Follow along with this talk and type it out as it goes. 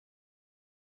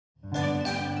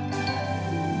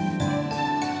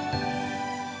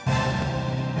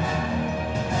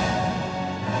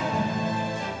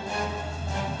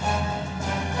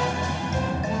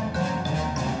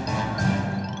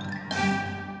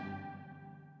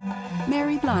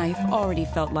Married life already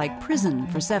felt like prison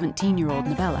for 17-year-old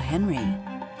Nabella Henry.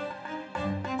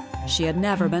 She had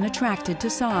never been attracted to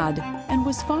Saad and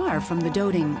was far from the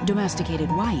doting, domesticated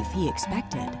wife he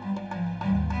expected.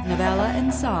 Nabella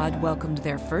and Saad welcomed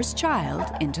their first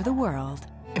child into the world.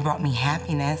 It brought me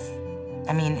happiness.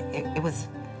 I mean, it was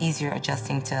easier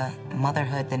adjusting to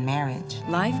motherhood than marriage.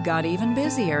 Life got even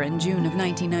busier in June of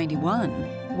 1991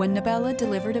 when Nabella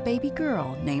delivered a baby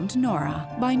girl named Nora.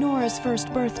 By Nora's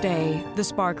first birthday, the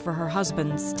spark for her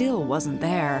husband still wasn't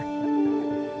there.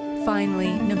 Finally,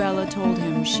 Nabella told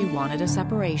him she wanted a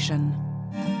separation.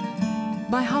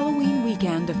 By Halloween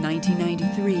weekend of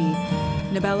 1993,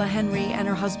 Nabella Henry and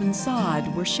her husband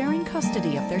Saad were sharing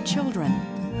custody of their children.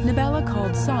 Nabella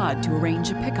called Saad to arrange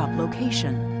a pickup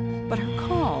location, but her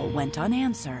call went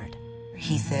unanswered.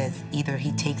 He says either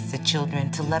he takes the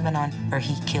children to Lebanon or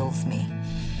he kills me.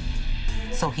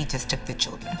 So he just took the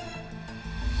children.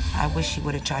 I wish he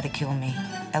would have tried to kill me.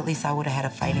 At least I would have had a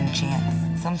fighting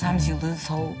chance. Sometimes you lose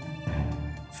hope.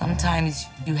 Sometimes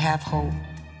you have hope.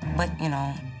 But, you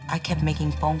know, I kept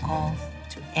making phone calls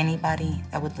to anybody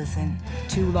that would listen.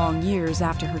 2 long years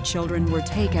after her children were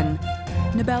taken,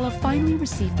 Nabella finally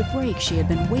received the break she had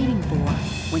been waiting for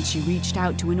when she reached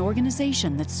out to an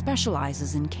organization that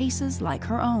specializes in cases like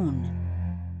her own.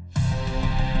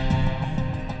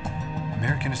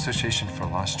 American Association for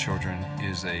Lost Children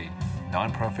is a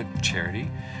nonprofit charity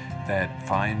that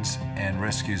finds and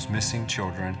rescues missing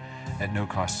children at no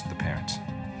cost to the parents.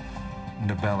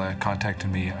 Nabella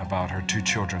contacted me about her 2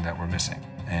 children that were missing,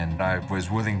 and I was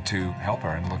willing to help her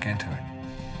and look into it.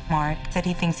 Mark said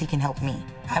he thinks he can help me.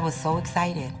 I was so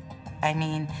excited. I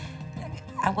mean,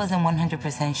 I wasn't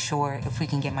 100% sure if we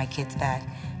can get my kids back,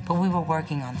 but we were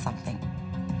working on something.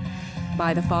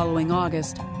 By the following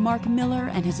August, Mark Miller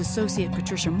and his associate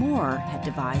Patricia Moore had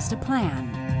devised a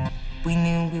plan. We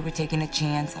knew we were taking a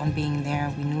chance on being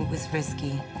there. We knew it was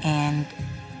risky, and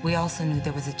we also knew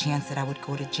there was a chance that I would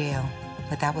go to jail,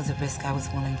 but that was a risk I was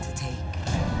willing to take.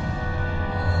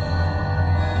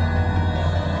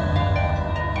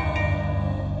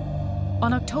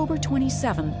 On October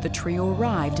 27th, the trio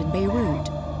arrived in Beirut,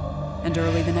 and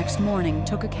early the next morning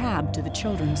took a cab to the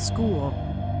children's school.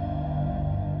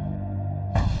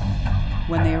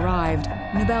 When they arrived,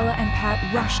 Nabella and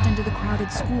Pat rushed into the crowded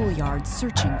schoolyard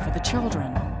searching for the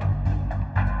children.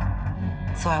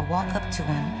 So I walk up to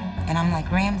him, and I'm like,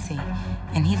 Ramsey.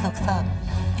 And he looks up,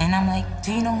 and I'm like,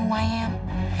 do you know who I am?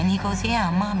 And he goes, yeah,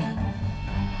 I'm Mommy.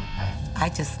 I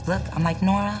just look, I'm like,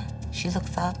 Nora. She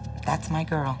looks up, that's my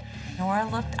girl. Nora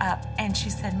looked up, and she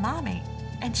said, Mommy.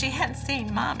 And she hadn't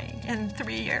seen Mommy in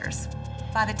 3 years.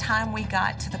 By the time we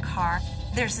got to the car,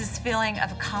 there's this feeling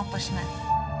of accomplishment.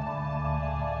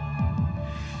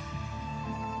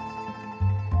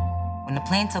 When the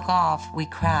plane took off, we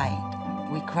cried.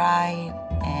 We cried,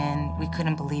 and we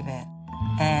couldn't believe it.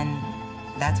 And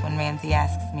that's when Ramsey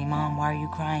asks me, Mom, why are you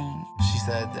crying? She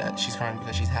said that she's crying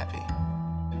because she's happy.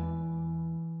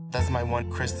 That's my one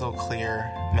crystal clear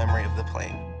memory of the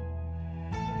plane.